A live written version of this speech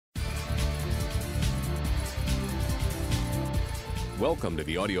Welcome to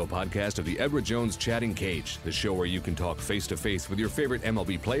the audio podcast of the Edward Jones Chatting Cage, the show where you can talk face-to-face with your favorite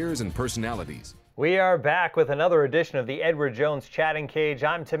MLB players and personalities. We are back with another edition of the Edward Jones Chatting Cage.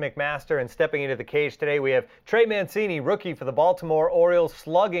 I'm Tim McMaster, and stepping into the cage today we have Trey Mancini, rookie for the Baltimore Orioles,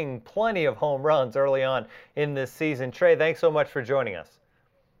 slugging plenty of home runs early on in this season. Trey, thanks so much for joining us.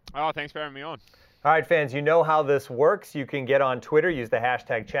 Oh, thanks for having me on. All right, fans, you know how this works. You can get on Twitter, use the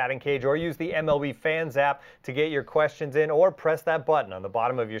hashtag Chatting Cage, or use the MLB Fans app to get your questions in, or press that button on the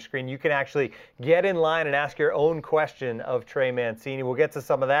bottom of your screen. You can actually get in line and ask your own question of Trey Mancini. We'll get to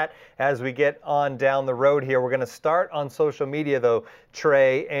some of that as we get on down the road here. We're going to start on social media, though,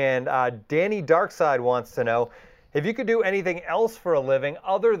 Trey, and Danny Darkside wants to know, if you could do anything else for a living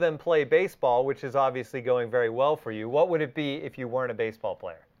other than play baseball, which is obviously going very well for you, what would it be if you weren't a baseball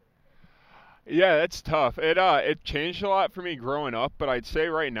player? Yeah, that's tough. It changed a lot for me growing up, but I'd say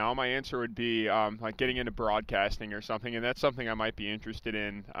right now my answer would be like getting into broadcasting or something, and that's something I might be interested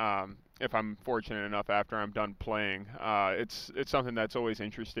in if I'm fortunate enough after I'm done playing. It's something that's always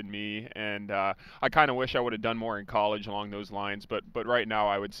interested me, and I kind of wish I would have done more in college along those lines, but right now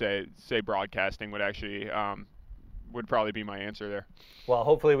I would say broadcasting would actually would probably be my answer there. Well,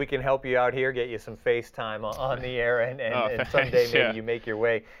 hopefully we can help you out here, get you some FaceTime on the air, and someday maybe you make your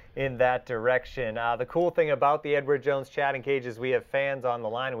way in that direction. The cool thing about the Edward Jones Chatting Cage is we have fans on the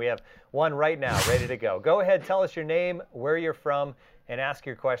line. We have one right now ready to go. Go ahead, tell us your name, where you're from, and ask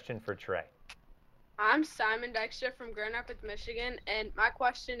your question for Trey. I'm Simon Dykstra from Grand Rapids, Michigan, and my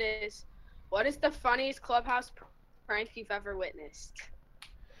question is, what is the funniest clubhouse prank you've ever witnessed?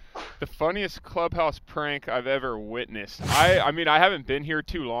 The funniest clubhouse prank I've ever witnessed. I mean, I haven't been here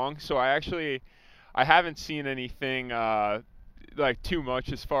too long, so I haven't seen anything like too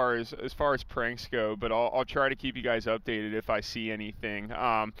much as far as pranks go. But I'll try to keep you guys updated if I see anything.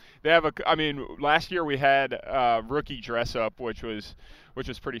 They have last year we had rookie dress up, which was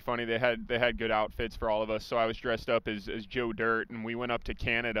pretty funny. They had good outfits for all of us. So I was dressed up as Joe Dirt, and we went up to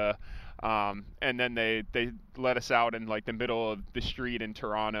Canada. And then they let us out in like the middle of the street in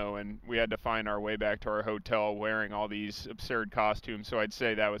Toronto, and we had to find our way back to our hotel wearing all these absurd costumes. So I'd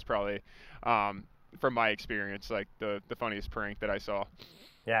say that was probably, from my experience, like the funniest prank that I saw.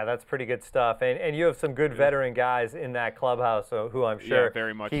 Yeah, that's pretty good stuff. And you have some good veteran guys in that clubhouse who I'm sure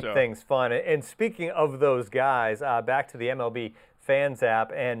very much keep so. things fun. And speaking of those guys, back to the MLB Fans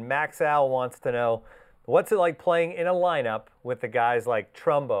app, and Max Al wants to know, what's it like playing in a lineup with the guys like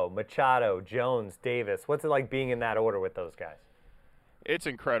Trumbo, Machado, Jones, Davis? What's it like being in that order with those guys? It's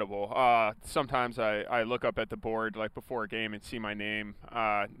incredible. Sometimes I look up at the board like before a game and see my name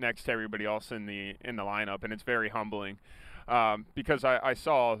next to everybody else in the lineup, and it's very humbling because I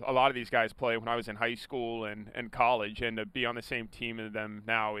saw a lot of these guys play when I was in high school and college, and to be on the same team as them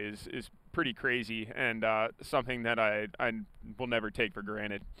now is pretty crazy, and something that I will never take for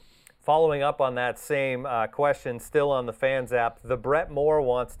granted. Following up on that same question, still on the Fans app, the Brett Moore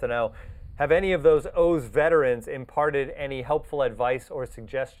wants to know, have any of those O's veterans imparted any helpful advice or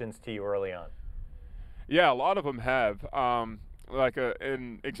suggestions to you early on? Yeah, a lot of them have. Like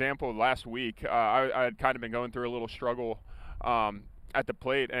an example, last week, I had kind of been going through a little struggle at the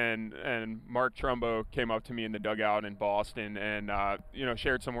plate, and Mark Trumbo came up to me in the dugout in Boston and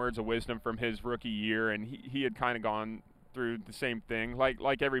shared some words of wisdom from his rookie year, and he had kind of gone through the same thing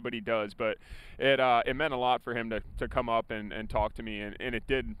like everybody does, but it meant a lot for him to come up and talk to me, and it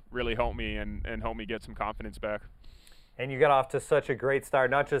did really help me and help me get some confidence back. And you got off to such a great start,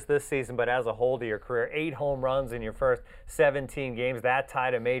 not just this season, but as a whole to your career. 8 home runs in your first 17 games. That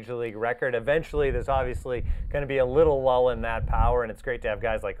tied a major league record. Eventually, there's obviously going to be a little lull in that power, and it's great to have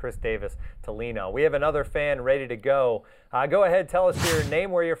guys like Chris Davis to lean on. We have another fan ready to go. Go ahead, tell us your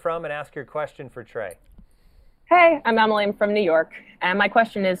name, where you're from, and ask your question for Trey. Hey, I'm Emily. I'm from New York, and my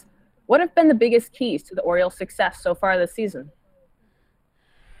question is, what have been the biggest keys to the Orioles' success so far this season?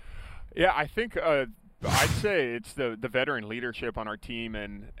 Yeah, I think I'd say it's the veteran leadership on our team,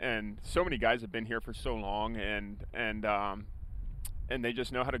 and so many guys have been here for so long, and they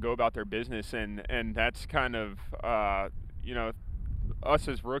just know how to go about their business, and that's kind of us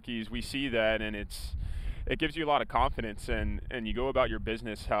as rookies, we see that, and it gives you a lot of confidence, and you go about your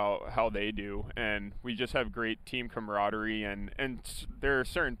business how they do, and we just have great team camaraderie, and there are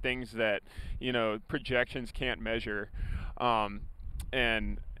certain things that projections can't measure,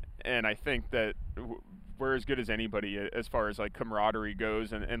 and I think that we're as good as anybody as far as like camaraderie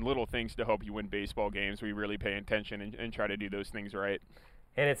goes, and little things to help you win baseball games. We really pay attention and try to do those things right.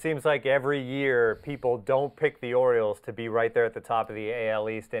 And it seems like every year people don't pick the Orioles to be right there at the top of the AL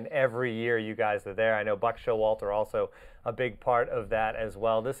East, and every year you guys are there. I know Buck Showalter also a big part of that as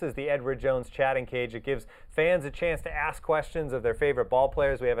well. This is the Edward Jones Chatting Cage. It gives fans a chance to ask questions of their favorite ball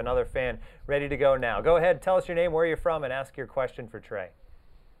players. We have another fan ready to go now. Go ahead, tell us your name, where you're from, and ask your question for Trey.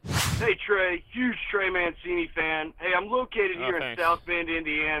 Hey, Trey. Huge Trey Mancini fan. Hey, I'm located here in South Bend,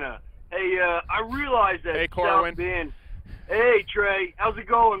 Indiana. Hey, I realize that South Bend. Hey, Trey. How's it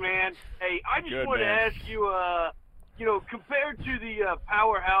going, man? Hey, I just wanted to ask you, compared to the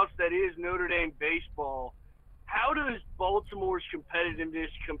powerhouse that is Notre Dame baseball, how does Baltimore's competitiveness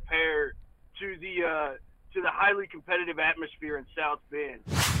compare to the highly competitive atmosphere in South Bend?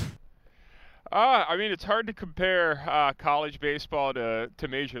 I mean, it's hard to compare college baseball to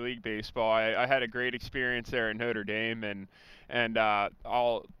Major League Baseball. I had a great experience there at Notre Dame, and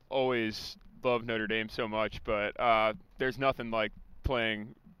I'll always love Notre Dame so much. But there's nothing like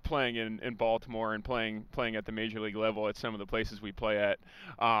playing in Baltimore and playing at the Major League level at some of the places we play at.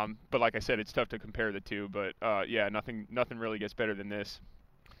 But like I said, it's tough to compare the two. But yeah, nothing really gets better than this.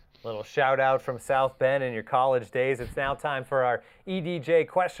 Little shout out from South Bend in your college days. It's now time for our EDJ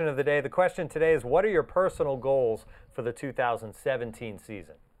question of the day. The question today is, what are your personal goals for the 2017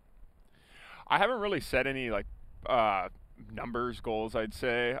 season? I haven't really set any numbers goals, I'd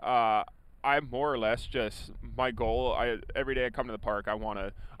say. I'm more or less just my goal. Every day I come to the park, I want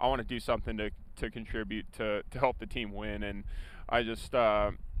to do something to contribute to help the team win. And I just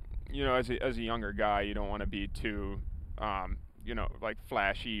as a younger guy, you don't want to be too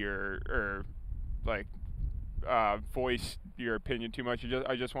flashy or voice your opinion too much.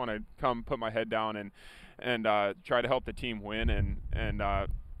 I just want to come put my head down and try to help the team win and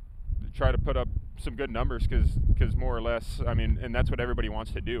try to put up some good numbers because more or less, I mean, and that's what everybody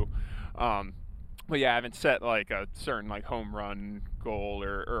wants to do. But yeah, I haven't set like a certain home run goal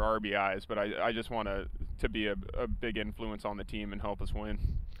or RBIs, but I just want to be a big influence on the team and help us win.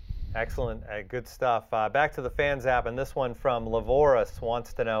 Excellent. Good stuff. Back to the Fans app, and this one from Lavoris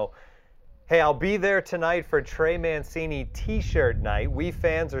wants to know, hey, I'll be there tonight for Trey Mancini T-shirt night. We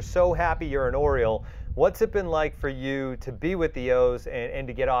fans are so happy you're an Oriole. What's it been like for you to be with the O's and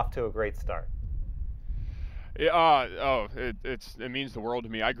to get off to a great start? It means the world to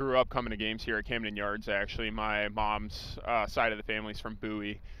me. I grew up coming to games here at Camden Yards, actually. My mom's side of the family's from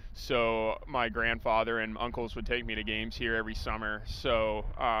Bowie. So my grandfather and uncles would take me to games here every summer. So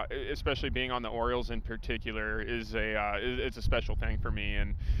especially being on the Orioles in particular it's a special thing for me.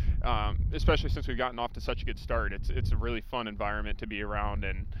 And especially since we've gotten off to such a good start, it's a really fun environment to be around.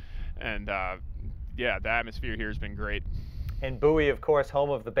 And yeah, the atmosphere here has been great. And Bowie, of course,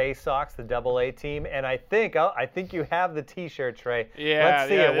 home of the Bay Sox, the AA team. And I think you have the T-shirt, Trey. Yeah, let's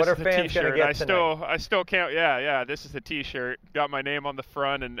see it. What are fans going to get tonight? I still can't. Yeah. This is the T-shirt. Got my name on the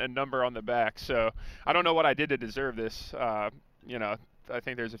front and number on the back. So I don't know what I did to deserve this. I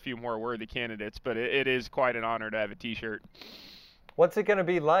think there's a few more worthy candidates, but it is quite an honor to have a T-shirt. What's it going to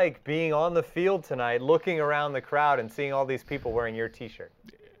be like being on the field tonight, looking around the crowd and seeing all these people wearing your T-shirt?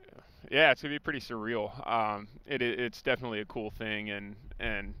 Yeah, it's gonna be pretty surreal. It's definitely a cool thing, and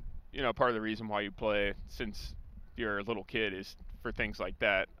part of the reason why you play since you're a little kid is for things like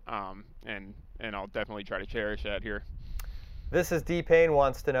that. And I'll definitely try to cherish that here. This is D Payne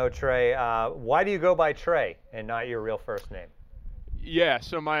wants to know, Trey, why do you go by Trey and not your real first name? Yeah,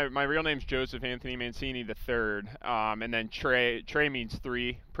 so my real name's Joseph Anthony Mancini III, and then Trey means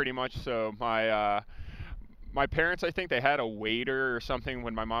three, pretty much. So my parents, I think they had a waiter or something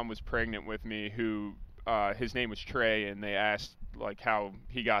when my mom was pregnant with me who his name was Trey, and they asked how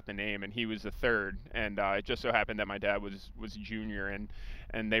he got the name, and he was the third. And it just so happened that my dad was junior,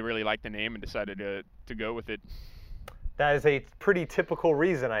 and they really liked the name and decided to go with it. That is a pretty typical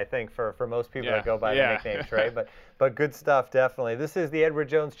reason, I think, for most people that go by the nickname Trey. But good stuff, definitely. This is the Edward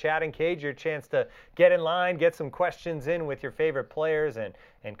Jones Chatting Cage, your chance to get in line, get some questions in with your favorite players and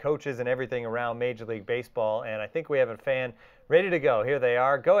coaches and everything around Major League Baseball. And I think we have a fan ready to go. Here they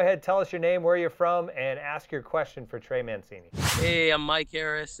are. Go ahead, tell us your name, where you're from, and ask your question for Trey Mancini. Hey, I'm Mike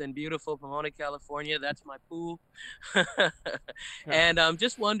Harris in beautiful Pomona, California. That's my pool. And I'm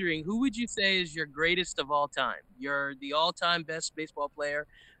just wondering, who would you say is your greatest of all time? You're the all-time best baseball player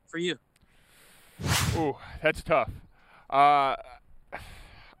for you. Ooh, that's tough. I'd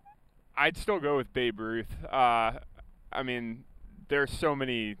still go with Babe Ruth. I mean, there's so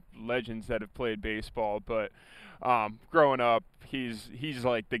many legends that have played baseball, but growing up, he's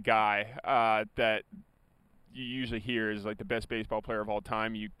like the guy that you usually hear is like the best baseball player of all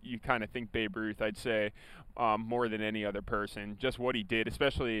time, you kind of think Babe Ruth, I'd say, more than any other person. Just what he did,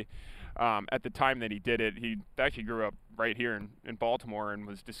 especially at the time that he did it. He actually grew up right here in Baltimore and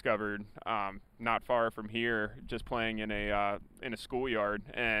was discovered not far from here, just playing in a schoolyard.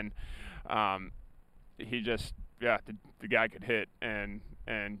 And he just, the guy could hit, and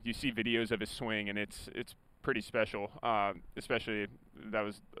you see videos of his swing, and it's pretty special, especially that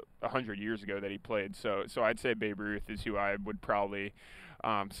was 100 years ago that he played. So I'd say Babe Ruth is who I would probably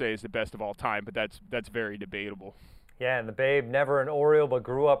say is the best of all time, but that's very debatable. Yeah, and the Babe, never an Oriole, but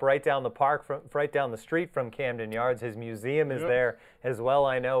grew up right down right down the street from Camden Yards. His museum is there as well.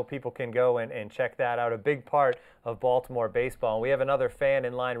 I know people can go and check that out. A big part of Baltimore baseball. And we have another fan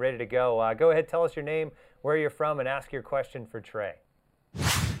in line ready to go. Go ahead, tell us your name, where you're from, and ask your question for Trey.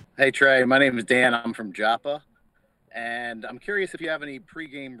 Hey, Trey. My name is Dan. I'm from Joppa. And I'm curious if you have any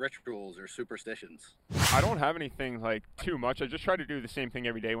pregame rituals or superstitions. I don't have anything like too much. I just try to do the same thing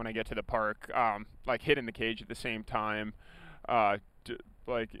every day when I get to the park, like hit in the cage at the same time.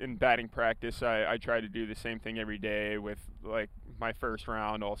 Like in batting practice, I try to do the same thing every day. With like my first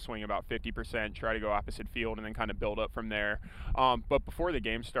round, I'll swing about 50%, try to go opposite field, and then kind of build up from there. But before the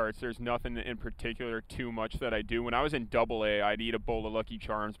game starts, there's nothing in particular too much that I do. When I was in AA, I'd eat a bowl of Lucky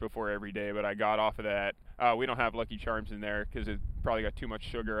Charms before every day, but I got off of that. We don't have Lucky Charms in there because it probably got too much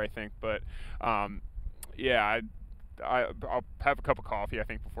sugar, I think. But yeah, I'll have a cup of coffee, I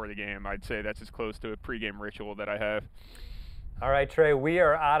think, before the game. I'd say that's as close to a pregame ritual that I have. All right, Trey, we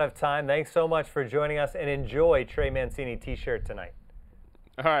are out of time. Thanks so much for joining us, and enjoy Trey Mancini t-shirt tonight.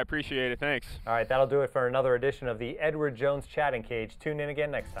 All right, appreciate it. Thanks. All right, that'll do it for another edition of the Edward Jones Chatting Cage. Tune in again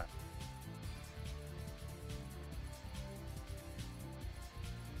next time.